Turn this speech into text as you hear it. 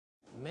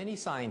Many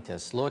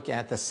scientists look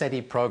at the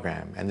SETI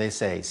program and they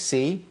say,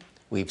 see,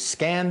 we've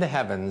scanned the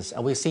heavens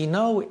and we see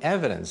no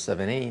evidence of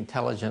any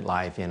intelligent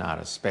life in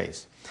outer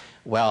space.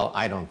 Well,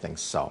 I don't think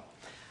so.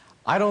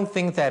 I don't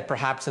think that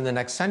perhaps in the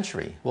next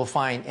century we'll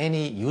find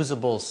any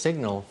usable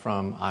signal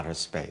from outer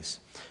space.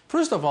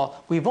 First of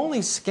all, we've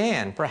only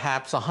scanned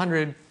perhaps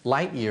 100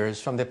 light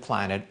years from the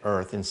planet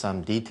Earth in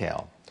some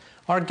detail.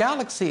 Our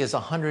galaxy is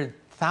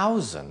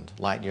 100,000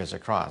 light years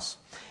across,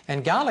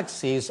 and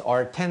galaxies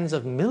are tens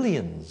of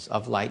millions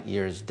of light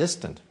years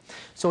distant.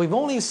 So we've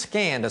only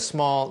scanned a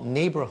small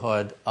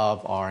neighborhood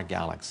of our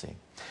galaxy.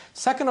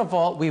 Second of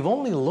all, we've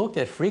only looked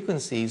at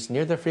frequencies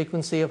near the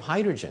frequency of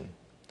hydrogen.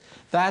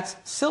 That's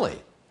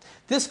silly.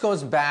 This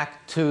goes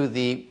back to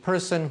the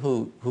person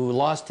who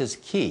lost his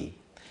key.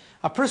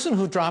 A person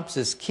who drops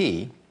his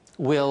key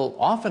will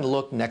often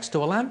look next to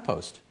a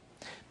lamppost.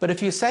 But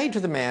if you say to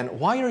the man,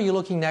 why are you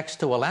looking next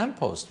to a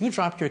lamppost? You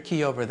dropped your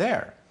key over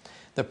there.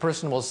 The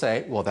person will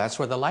say, well, that's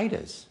where the light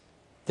is.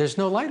 There's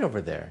no light over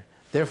there.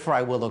 Therefore,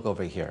 I will look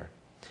over here.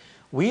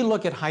 We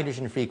look at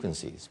hydrogen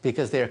frequencies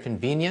because they are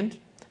convenient.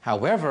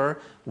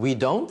 However,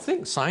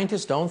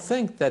 scientists don't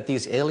think that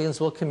these aliens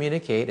will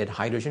communicate at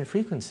hydrogen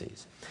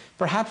frequencies.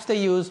 Perhaps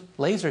they use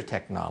laser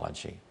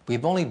technology.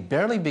 We've only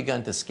barely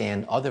begun to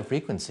scan other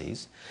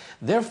frequencies.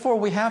 Therefore,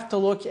 we have to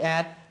look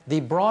at the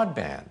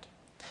broadband.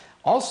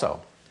 Also,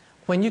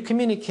 when you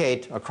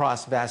communicate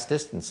across vast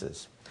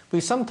distances, we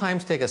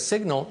sometimes take a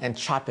signal and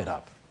chop it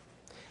up.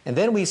 And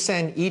then we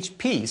send each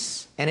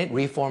piece and it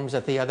reforms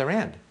at the other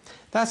end.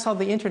 That's how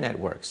the internet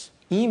works.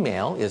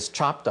 Email is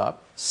chopped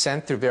up,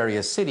 sent through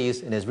various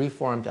cities, and is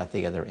reformed at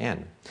the other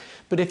end.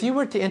 But if you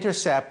were to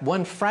intercept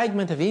one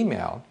fragment of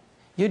email,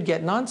 you'd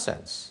get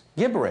nonsense,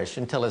 gibberish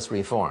until it's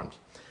reformed.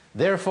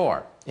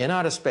 Therefore, in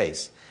outer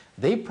space,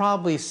 they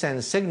probably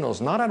send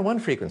signals not on one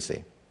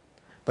frequency,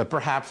 but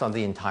perhaps on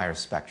the entire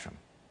spectrum,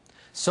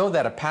 so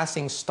that a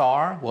passing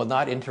star will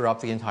not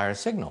interrupt the entire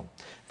signal.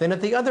 Then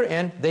at the other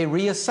end, they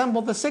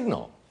reassemble the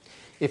signal.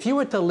 If you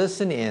were to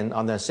listen in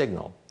on their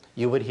signal,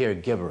 you would hear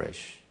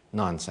gibberish,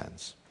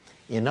 nonsense.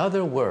 In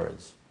other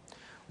words,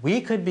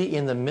 we could be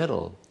in the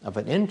middle of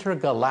an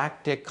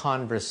intergalactic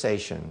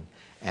conversation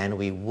and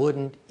we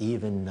wouldn't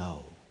even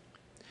know.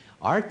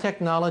 Our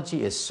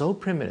technology is so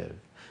primitive,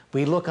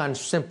 we look on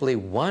simply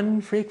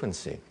one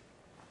frequency.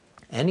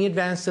 Any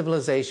advanced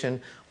civilization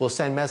will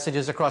send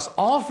messages across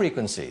all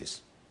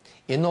frequencies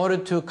in order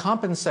to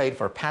compensate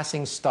for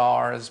passing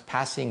stars,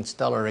 passing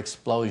stellar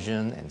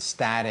explosion, and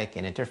static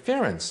and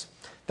interference.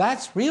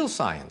 That's real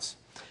science.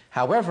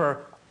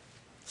 However,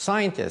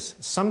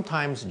 scientists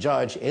sometimes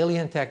judge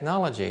alien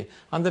technology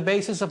on the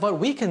basis of what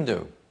we can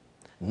do,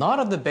 not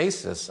on the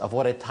basis of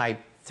what a Type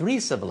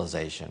 3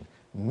 civilization,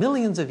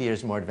 millions of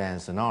years more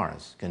advanced than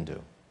ours, can do.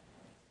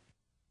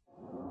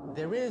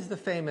 There is the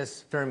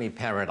famous Fermi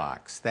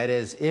paradox. That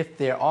is, if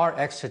there are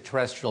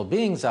extraterrestrial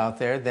beings out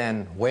there,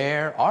 then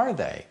where are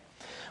they?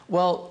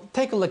 Well,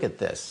 take a look at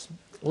this.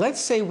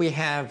 Let's say we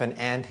have an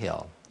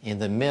anthill in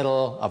the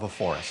middle of a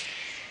forest.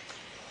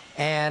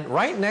 And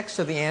right next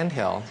to the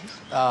anthill,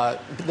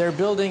 they're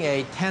building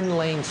a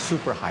 10-lane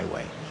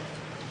superhighway.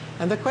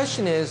 And the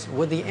question is,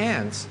 would the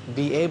ants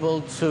be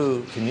able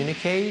to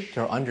communicate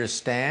or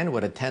understand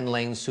what a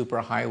 10-lane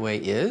superhighway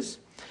is?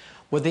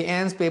 Would the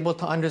ants be able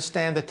to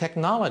understand the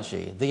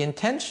technology, the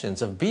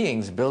intentions of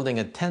beings building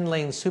a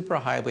 10-lane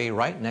superhighway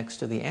right next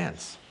to the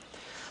ants?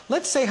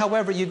 Let's say,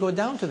 however, you go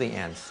down to the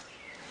ants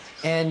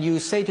and you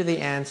say to the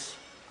ants,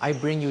 I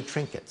bring you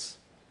trinkets,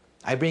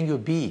 I bring you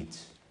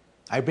beads,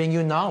 I bring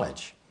you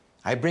knowledge,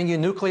 I bring you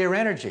nuclear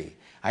energy,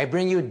 I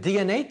bring you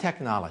DNA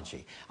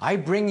technology, I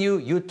bring you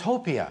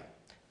utopia,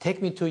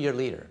 take me to your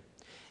leader.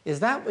 Is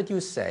that what you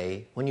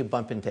say when you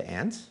bump into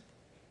ants?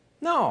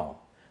 No.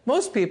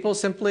 Most people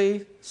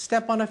simply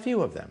step on a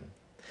few of them.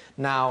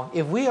 Now,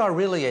 if we are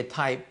really a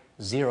Type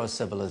 0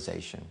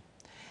 civilization,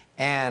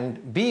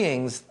 and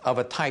beings of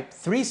a Type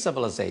 3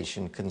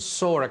 civilization can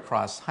soar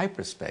across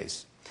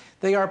hyperspace,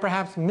 they are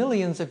perhaps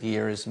millions of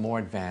years more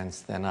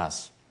advanced than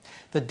us.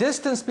 The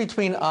distance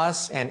between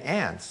us and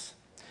ants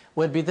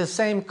would be the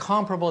same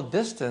comparable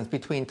distance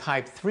between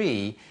Type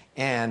 3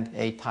 and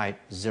a Type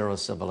 0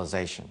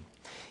 civilization.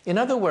 In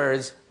other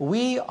words,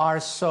 we are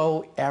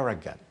so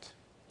arrogant,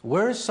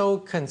 we're so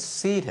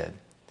conceited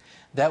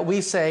that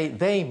we say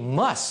they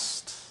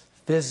must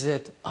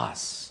visit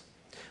us.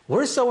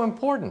 We're so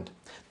important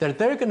that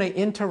they're going to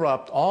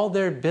interrupt all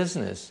their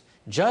business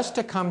just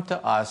to come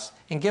to us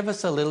and give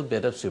us a little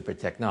bit of super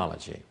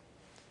technology.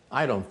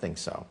 I don't think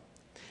so.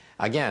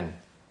 Again,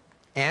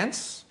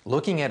 ants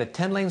looking at a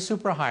 10-lane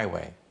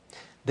superhighway,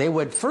 they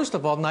would first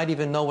of all not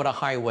even know what a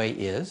highway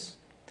is.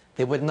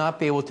 They would not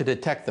be able to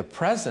detect the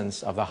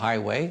presence of the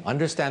highway,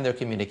 understand their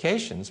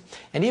communications,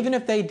 and even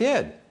if they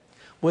did,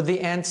 would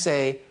the ants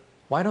say,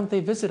 why don't they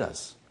visit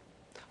us?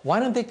 Why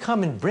don't they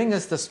come and bring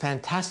us this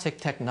fantastic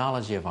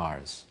technology of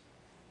ours?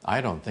 I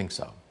don't think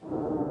so.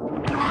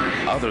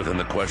 Other than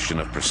the question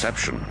of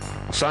perception,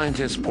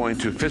 scientists point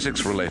to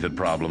physics-related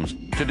problems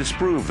to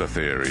disprove the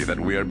theory that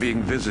we are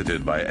being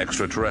visited by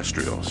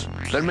extraterrestrials.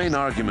 Their main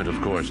argument, of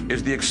course,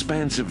 is the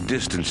expansive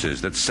distances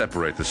that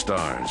separate the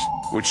stars,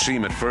 which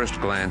seem at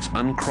first glance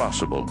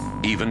uncrossable,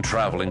 even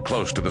traveling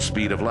close to the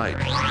speed of light.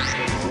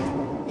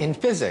 In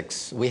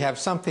physics, we have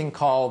something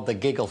called the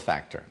giggle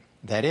factor.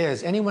 That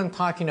is, anyone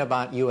talking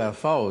about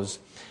UFOs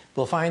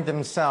will find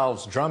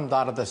themselves drummed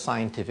out of the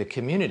scientific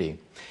community.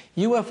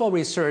 UFO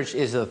research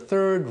is the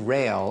third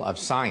rail of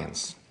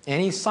science.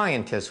 Any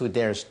scientist who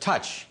dares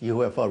touch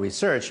UFO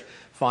research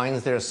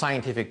finds their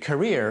scientific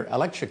career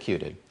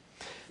electrocuted.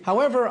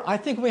 However, I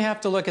think we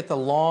have to look at the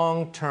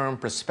long-term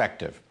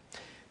perspective.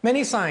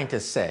 Many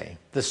scientists say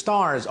the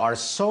stars are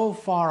so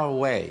far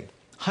away,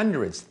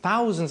 hundreds,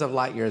 thousands of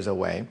light years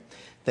away,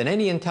 that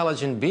any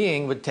intelligent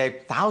being would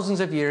take thousands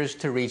of years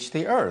to reach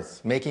the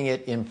Earth, making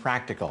it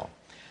impractical.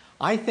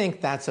 I think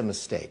that's a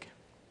mistake,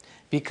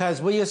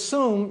 because we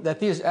assume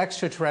that these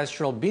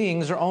extraterrestrial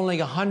beings are only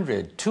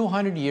 100,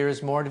 200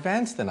 years more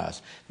advanced than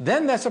us.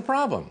 Then that's a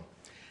problem.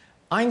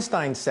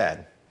 Einstein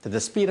said that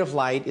the speed of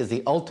light is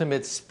the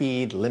ultimate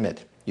speed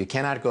limit. You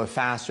cannot go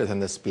faster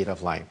than the speed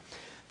of light.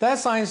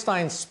 That's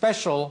Einstein's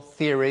special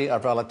theory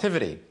of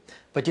relativity.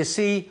 But you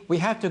see, we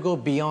have to go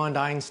beyond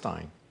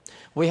Einstein.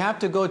 We have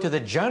to go to the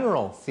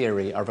general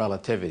theory of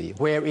relativity,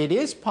 where it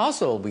is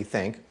possible, we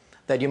think,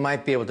 that you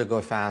might be able to go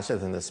faster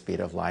than the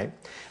speed of light.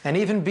 And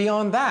even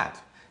beyond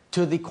that,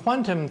 to the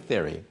quantum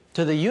theory,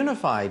 to the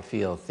unified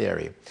field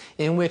theory,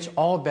 in which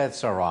all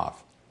bets are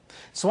off.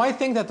 So I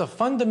think that the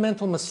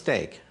fundamental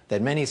mistake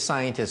that many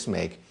scientists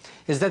make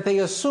is that they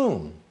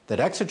assume that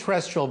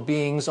extraterrestrial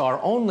beings are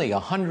only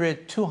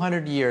 100,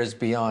 200 years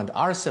beyond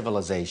our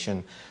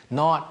civilization,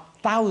 not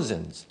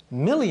thousands,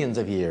 millions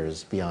of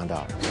years beyond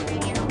ours.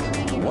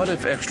 What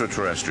if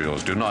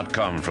extraterrestrials do not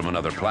come from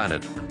another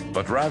planet,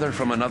 but rather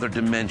from another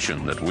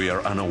dimension that we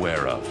are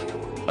unaware of?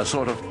 A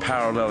sort of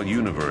parallel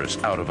universe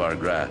out of our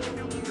grasp.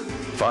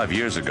 5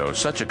 years ago,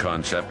 such a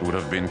concept would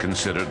have been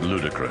considered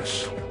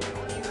ludicrous.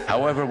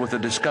 However, with the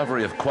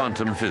discovery of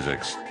quantum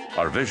physics,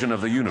 our vision of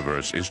the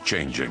universe is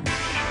changing.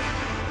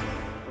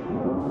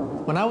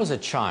 When I was a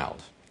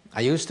child,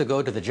 I used to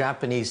go to the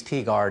Japanese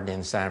tea garden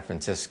in San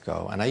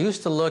Francisco, and I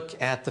used to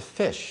look at the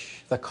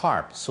fish, the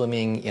carp,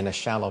 swimming in a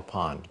shallow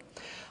pond.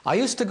 I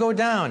used to go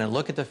down and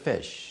look at the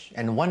fish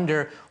and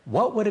wonder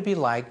what would it be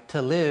like to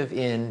live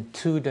in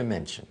 2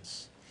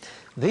 dimensions.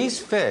 These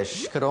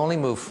fish could only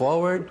move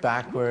forward,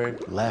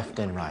 backward, left,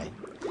 and right.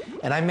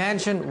 And I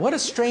imagined what a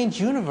strange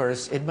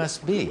universe it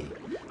must be.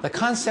 The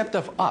concept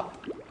of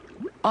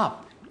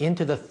up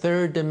into the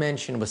 3rd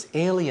dimension was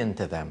alien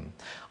to them.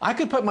 I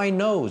could put my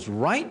nose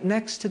right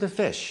next to the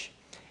fish,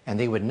 and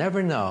they would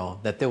never know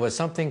that there was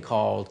something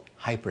called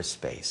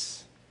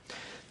hyperspace.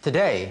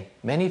 Today,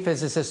 many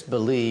physicists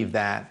believe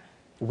that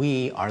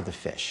we are the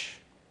fish.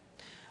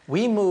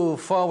 We move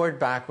forward,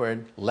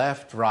 backward,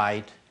 left,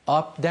 right,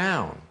 up,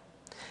 down.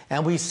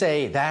 And we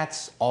say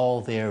that's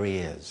all there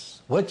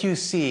is. What you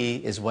see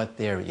is what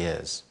there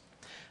is.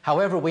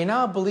 However, we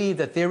now believe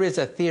that there is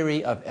a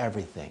theory of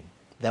everything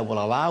that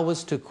will allow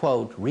us to,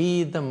 quote,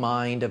 read the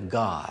mind of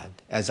God,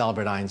 as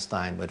Albert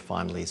Einstein would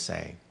fondly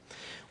say.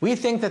 We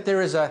think that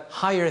there is a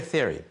higher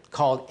theory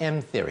called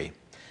M theory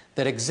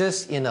that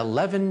exists in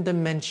 11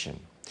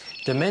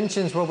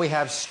 dimensions where we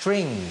have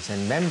strings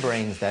and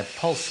membranes that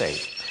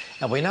pulsate.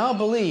 And we now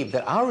believe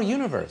that our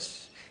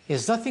universe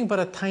is nothing but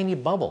a tiny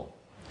bubble,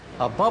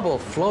 a bubble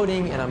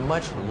floating in a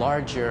much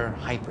larger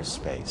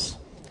hyperspace.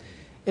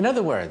 In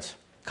other words,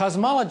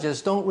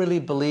 cosmologists don't really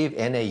believe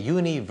in a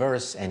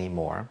universe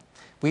anymore.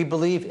 We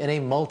believe in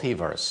a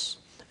multiverse,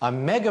 a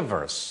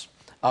megaverse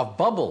of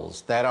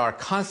bubbles that are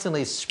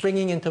constantly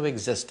springing into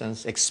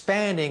existence,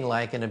 expanding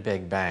like in a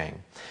Big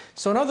Bang.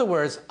 So in other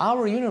words,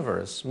 our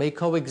universe may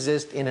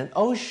coexist in an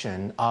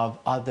ocean of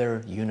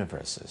other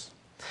universes.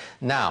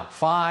 Now,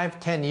 5,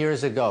 10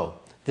 years ago,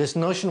 this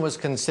notion was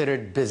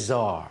considered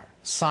bizarre,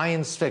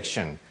 science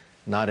fiction.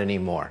 Not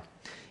anymore.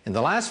 In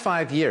the last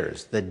 5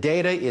 years, the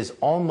data is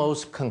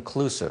almost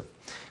conclusive.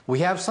 We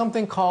have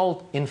something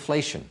called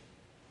inflation.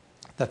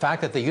 The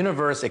fact that the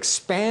universe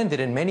expanded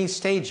in many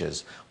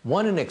stages,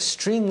 one an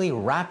extremely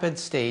rapid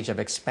stage of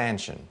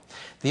expansion.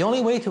 The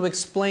only way to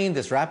explain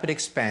this rapid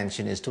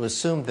expansion is to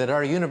assume that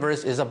our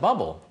universe is a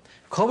bubble,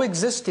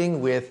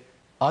 coexisting with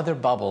other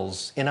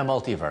bubbles in a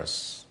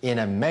multiverse, in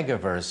a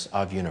megaverse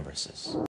of universes.